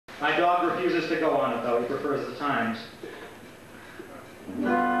My dog refuses to go on it, though. He prefers the Times.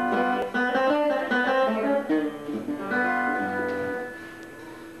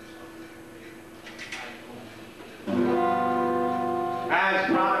 As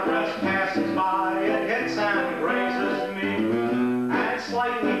progress passes by, it hits and grazes me, and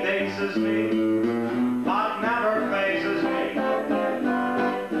slightly dazes me, but never phases me.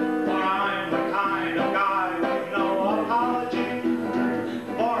 For I'm the kind of guy with no apology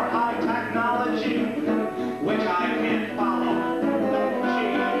for high technology, which I can't follow.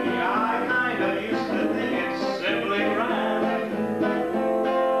 Gee, I kind of used to think it's simply grand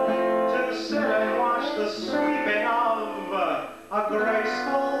to sit and watch the sweeping of a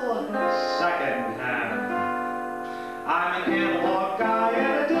graceful second hand. I'm an analog guy in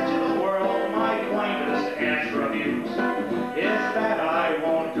a digital world. My quaintest attribute is that I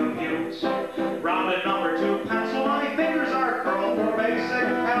won't compute. Rounded number 2 pencil, my fingers are curled for basic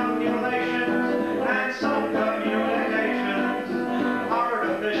calculations and some communications.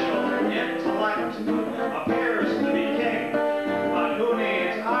 Artificial intellect appears to be king, but who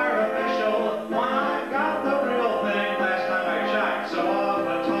needs artificial when I've got the real thing? Last time I checked, so off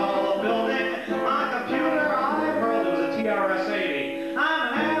a tall building, my computer I hurled was a TRS-80. I'm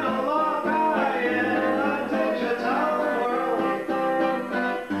an analog guy in a digital world.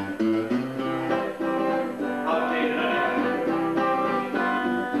 Outdated anyway.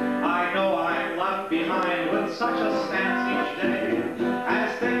 I know I'm left behind with such a stance each day,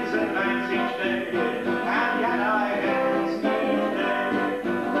 as things advance each day, and yet I advance each day.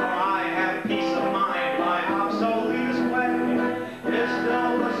 For I have peace of mind, my obsoletest way is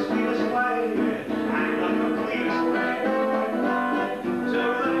still the sweetest way, and the completest way to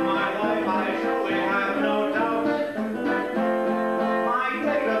live my life. I truly have no doubt. My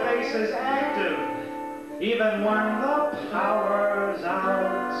database is active, even when the power's out.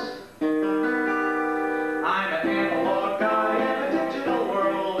 I'm an analog guy in a digital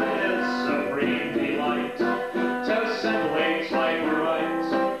world. It is supreme delight to simply type right.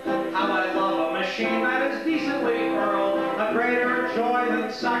 How I love a machine that is decently hurled. A greater joy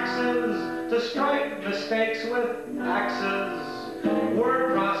than sex is to strike mistakes with X's.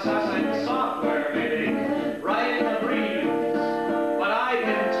 Word processing software, maybe, writing a breeze. But I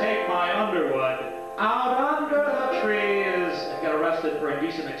can take my Underwood out under the trees and get arrested for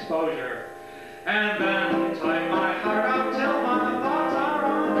indecent exposure. And